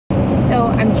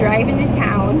I'm driving to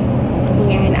town,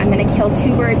 and I'm gonna kill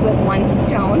two birds with one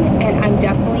stone, and I'm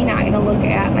definitely not gonna look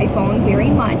at my phone very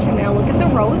much. I'm gonna look at the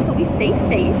road so we stay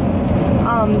safe.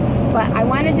 But I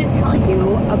wanted to tell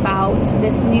you about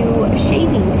this new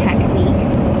shaving technique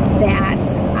that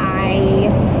I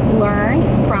learned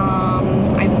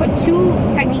from, I put two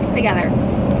techniques together,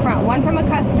 one from a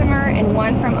customer and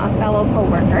one from a fellow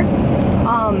coworker,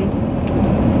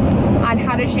 on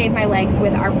how to shave my legs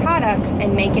with our products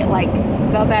and make it like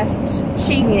the best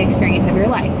shaving experience of your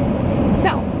life.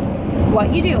 So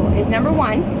what you do is, number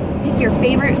one, pick your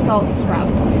favorite salt scrub.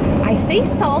 I say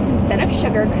salt instead of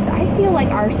sugar because I feel like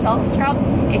our salt scrubs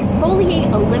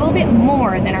exfoliate a little bit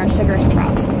more than our sugar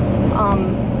scrubs.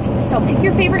 So pick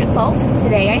your favorite salt.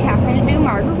 Today I happen to do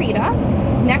margarita.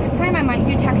 Next time I might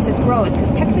do Texas Rose,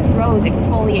 because Texas Rose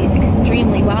exfoliates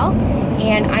extremely well,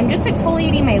 and I'm just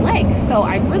exfoliating my legs, so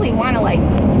I really want to like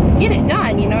get it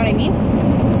done, you know what I mean?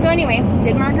 So anyway,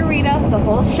 did margarita. The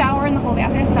whole shower and the whole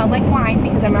bathroom smelled like wine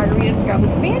because our margarita scrub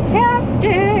was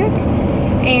fantastic.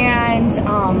 And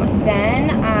then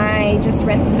I just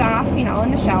rinsed off, you know,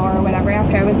 in the shower or whatever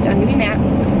after I was done doing that.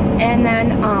 And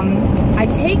then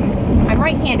I'm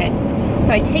right-handed.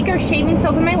 So I take our shaving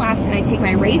soap in my left and I take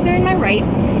my razor in my right,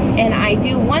 and I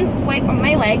do one swipe on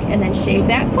my leg and then shave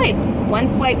that swipe. One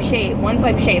swipe, shave, one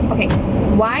swipe, shave. Okay,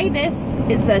 why this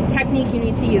is the technique you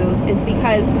need to use is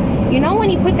because, you know, when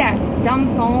you put that dumb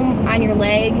foam on your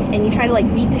leg and you try to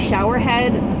like beat the shower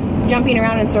head, jumping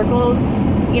around in circles,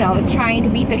 you know, trying to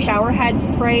beat the shower head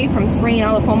spray from spraying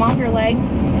all the foam off your leg,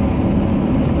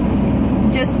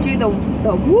 just do the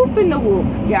whoop and the whoop.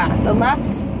 Yeah, the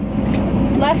left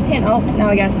hand, oh, now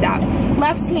I gotta stop.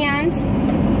 Left hand,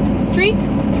 streak,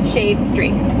 shave,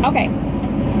 streak. Okay.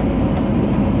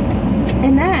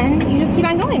 And then you just keep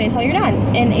on going until you're done.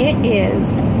 And it is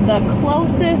the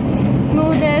closest,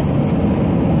 smoothest,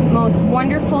 most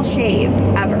wonderful shave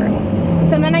ever.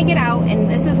 So then I get out, and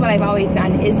this is what I've always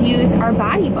done, is use our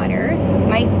body butter.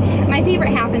 My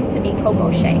favorite happens to be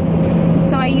Coco Shea.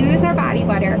 So I use our body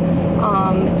butter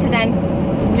to then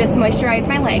just moisturize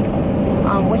my legs,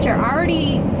 which are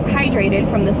already hydrated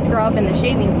from the scrub and the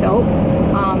shaving soap,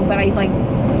 but I like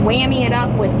whammy it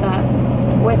up with the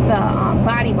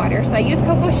body butter. So I use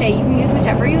Coco Shea. You can use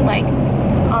whichever you like.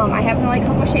 I happen to like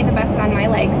Coco Shea the best on my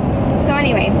legs. So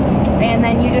anyway, and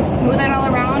then you just smooth it all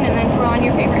around and then throw on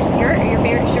your favorite skirt or your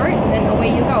favorite shorts, and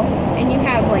away you go. And you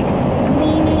have like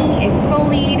gleamy,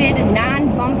 exfoliated,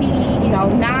 non-bumpy, you know,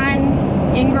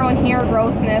 non-ingrown hair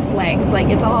grossness legs. Like,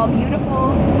 it's all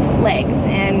beautiful legs,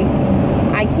 and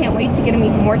I can't wait to get them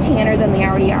even more tanner than they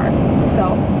already are.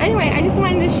 So anyway, I just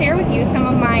wanted to share with you some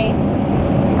of my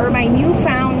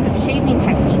newfound shaving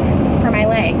technique for my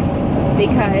legs,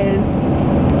 because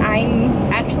I'm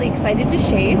actually excited to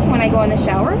shave when I go in the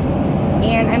shower,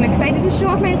 and I'm excited to show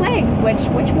off my legs,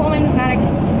 which woman does not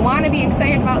want to be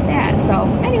excited about that? So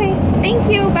anyway, thank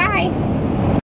you, bye.